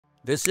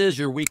This is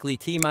your weekly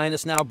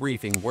T-Now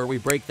briefing, where we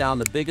break down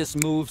the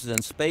biggest moves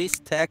in space,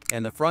 tech,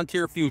 and the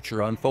frontier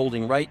future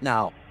unfolding right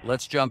now.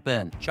 Let's jump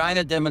in.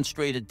 China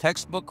demonstrated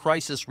textbook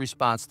crisis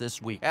response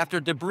this week. After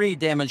debris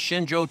damaged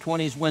Shenzhou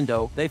 20's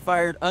window, they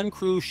fired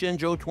uncrewed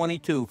Shenzhou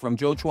 22 from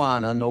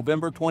Zhochuan on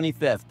November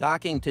 25th,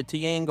 docking to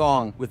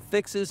Tiangong with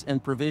fixes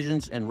and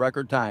provisions in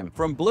record time.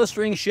 From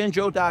blistering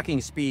Shenzhou docking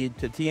speed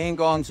to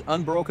Tiangong's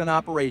unbroken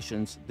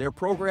operations, their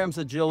program's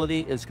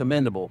agility is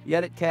commendable,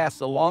 yet it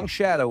casts a long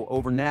shadow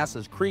over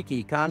NASA's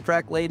creaky,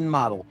 contract-laden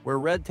model, where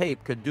red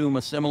tape could doom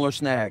a similar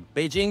snag.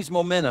 Beijing's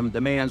momentum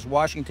demands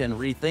Washington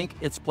rethink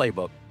its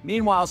playbook.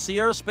 Meanwhile,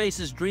 Sierra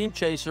Space's Dream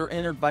Chaser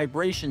entered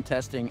vibration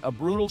testing, a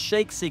brutal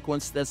shake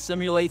sequence that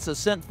simulates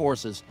ascent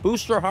forces,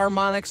 booster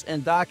harmonics,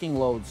 and docking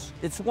loads.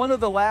 It's one of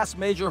the last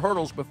major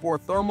hurdles before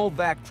thermal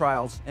vac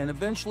trials and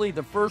eventually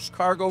the first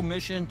cargo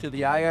mission to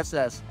the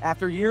ISS.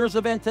 After years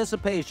of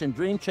anticipation,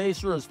 Dream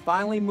Chaser is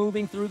finally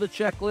moving through the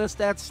checklist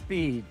at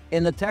speed.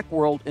 In the tech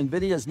world,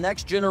 NVIDIA's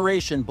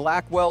next-generation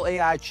Blackwell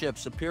AI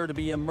chips appear to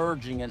be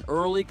emerging in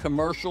early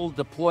commercial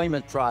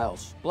deployment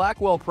trials.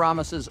 Blackwell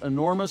promises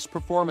enormous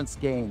performance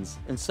gains,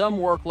 in some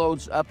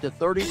workloads up to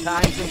 30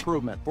 times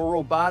improvement. For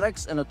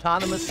robotics and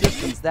autonomous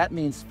systems, that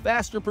means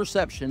faster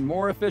perception,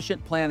 more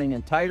efficient planning,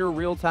 and tighter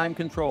real-time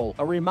control.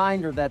 A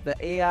reminder that the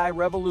AI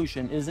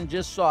revolution isn't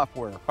just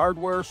software.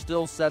 Hardware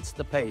still sets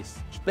the pace.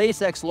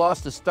 SpaceX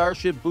lost a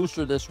Starship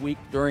booster this week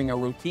during a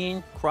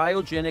routine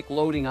cryogenic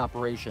loading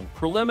operation.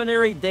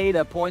 Preliminary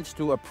data points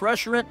to a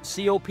pressurant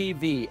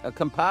COPV, a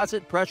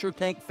composite pressure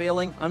tank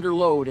failing under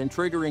load and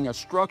triggering a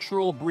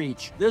structural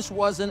breach. This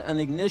wasn't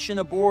an ignition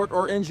abort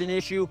or engine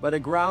issue, but a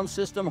ground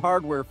system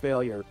hardware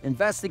failure.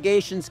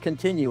 Investigations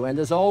continue, and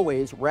as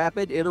always,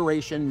 rapid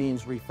iteration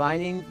means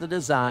refining the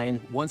design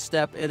one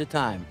step at a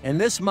time. And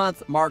this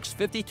month marks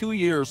 52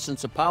 years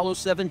since Apollo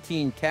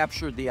 17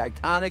 captured the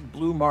iconic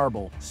blue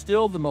marble,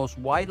 still the most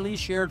widely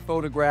shared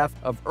photograph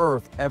of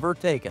Earth ever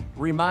taken.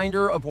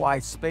 Reminder of why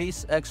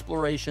space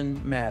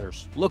exploration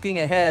matters.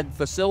 Looking ahead,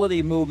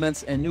 facility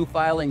movements and new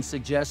filings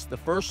suggest the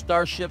first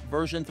Starship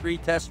version 3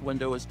 test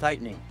window is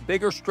tightening.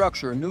 Bigger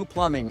structure, new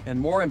plumbing, and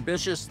more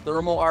ambitious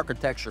thermal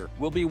architecture.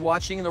 We'll be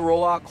watching the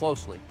rollout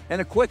closely. And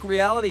a quick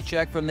reality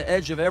check from the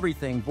edge of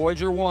everything.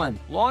 Voyager 1,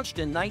 launched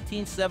in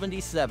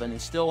 1977,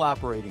 is still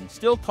operating,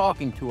 still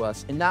talking to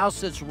us, and now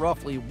sits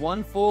roughly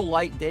one full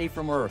light day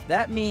from Earth.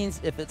 That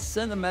means if it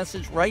sent a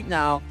message right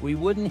now, we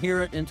wouldn't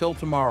hear it until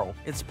tomorrow.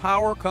 Its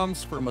power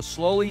comes from a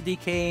slowly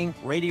decaying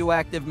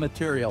radioactive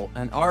material,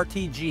 an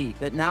RTG,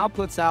 that now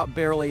puts out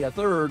barely a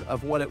third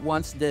of what it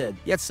once did.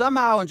 Yet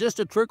somehow, in just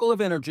a trickle of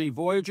energy,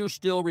 Voyager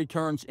still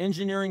returns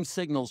engineering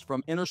signals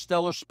from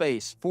interstellar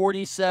space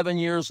 47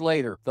 years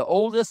later. The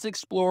oldest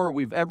explorer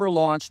we've ever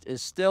launched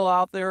is still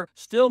out there,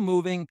 still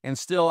moving, and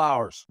still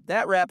ours.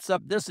 That wraps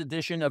up this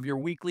edition of your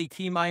weekly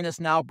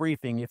T-Now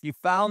briefing. If you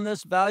found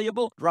this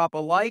valuable, drop a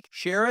like,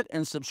 share it,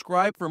 and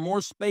subscribe for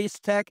more space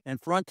tech and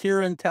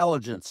frontier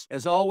intelligence.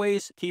 As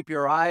always, keep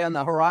your eye on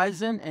the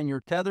horizon and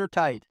your tether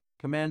tight.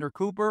 Commander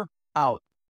Cooper, out.